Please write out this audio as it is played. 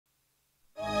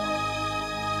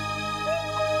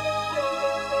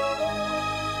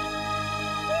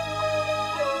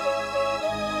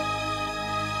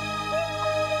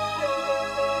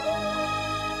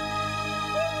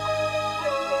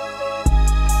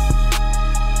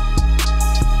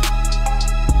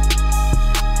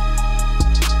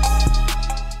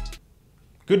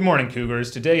Good morning,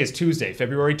 Cougars. Today is Tuesday,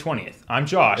 February 20th. I'm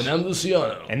Josh. And I'm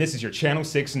Luciano. And this is your Channel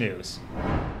 6 News.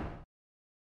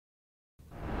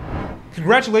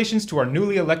 Congratulations to our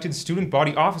newly elected student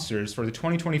body officers for the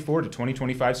 2024 to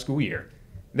 2025 school year.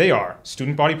 They are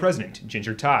Student Body President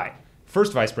Ginger Ty,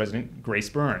 First Vice President Grace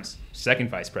Burns, Second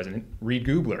Vice President Reed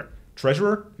Gubler,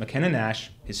 Treasurer McKenna Nash,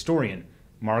 Historian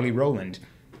Marley Rowland,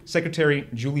 Secretary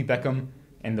Julie Beckham,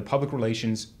 and the Public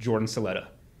Relations Jordan Saletta.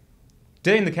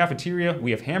 Today in the cafeteria,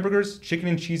 we have hamburgers, chicken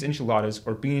and cheese enchiladas,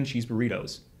 or bean and cheese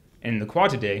burritos. And in the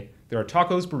quad today, there are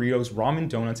tacos, burritos, ramen,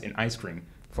 donuts, and ice cream.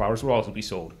 Flowers will also be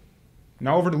sold.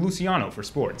 Now over to Luciano for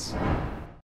sports.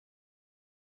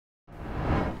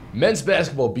 Men's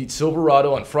basketball beat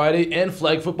Silverado on Friday, and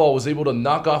flag football was able to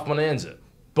knock off Bonanza.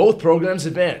 Both programs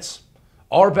advance.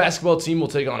 Our basketball team will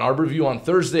take on Arborview on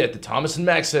Thursday at the Thomas &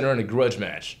 Mack Center in a grudge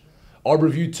match.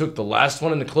 Arborview took the last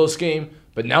one in a close game,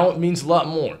 but now it means a lot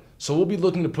more, so we'll be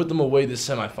looking to put them away this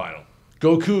semifinal.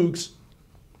 Go Cougs!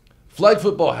 Flag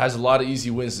football has a lot of easy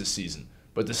wins this season,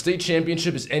 but the state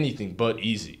championship is anything but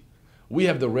easy. We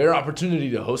have the rare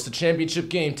opportunity to host the championship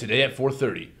game today at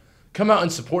 4:30. Come out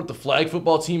and support the flag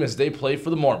football team as they play for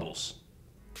the Marbles.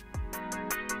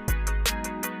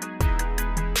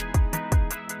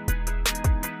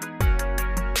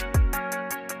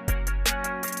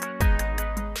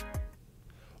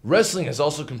 Wrestling has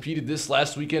also competed this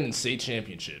last weekend in state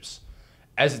championships.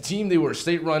 As a team, they were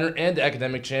state runner and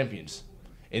academic champions.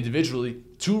 Individually,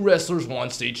 2 wrestlers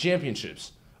won state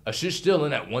championships, Ashish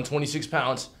Dillon at 126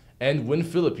 pounds and Win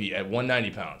Philippi at 190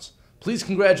 pounds. Please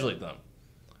congratulate them.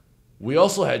 We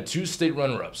also had 2 state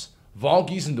runner-ups, Vaughn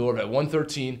Giesendorf at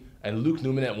 113 and Luke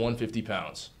Newman at 150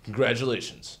 pounds.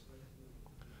 Congratulations.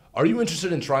 Are you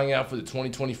interested in trying out for the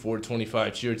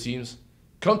 2024-25 cheer teams?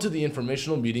 Come to the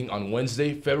informational meeting on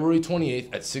Wednesday, February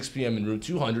 28th at 6 p.m. in room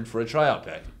 200 for a tryout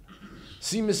packet.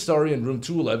 See Ms. Starry in room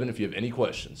 211 if you have any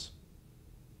questions.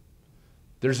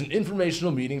 There's an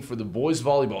informational meeting for the boys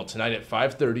volleyball tonight at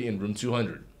 5:30 in room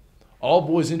 200. All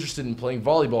boys interested in playing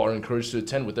volleyball are encouraged to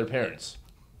attend with their parents.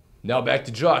 Now back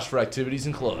to Josh for activities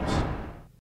and clubs.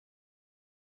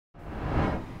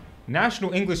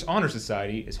 National English Honor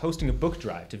Society is hosting a book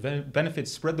drive to benefit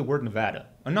Spread the Word Nevada,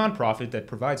 a nonprofit that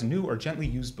provides new or gently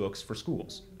used books for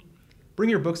schools. Bring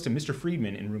your books to Mr.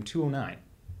 Friedman in room 209.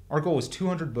 Our goal is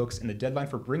 200 books, and the deadline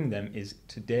for bringing them is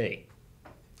today.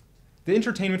 The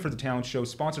entertainment for the talent show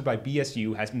sponsored by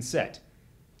BSU has been set.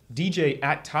 DJ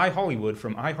at Ty Hollywood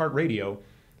from iHeartRadio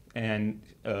and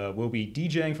will be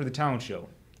DJing for the talent show.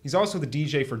 He's also the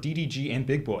DJ for DDG and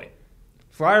Big Boy.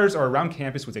 Flyers are around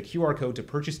campus with a QR code to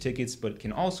purchase tickets, but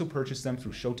can also purchase them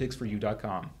through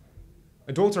showtixforyou.com.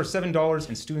 Adults are $7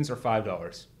 and students are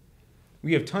 $5.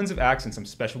 We have tons of acts and some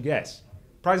special guests.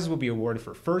 Prizes will be awarded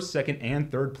for first, second, and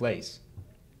third place.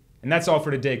 And that's all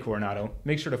for today, Coronado.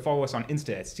 Make sure to follow us on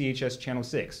Insta at CHS Channel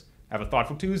 6. Have a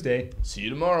thoughtful Tuesday. See you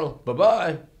tomorrow.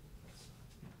 Bye-bye.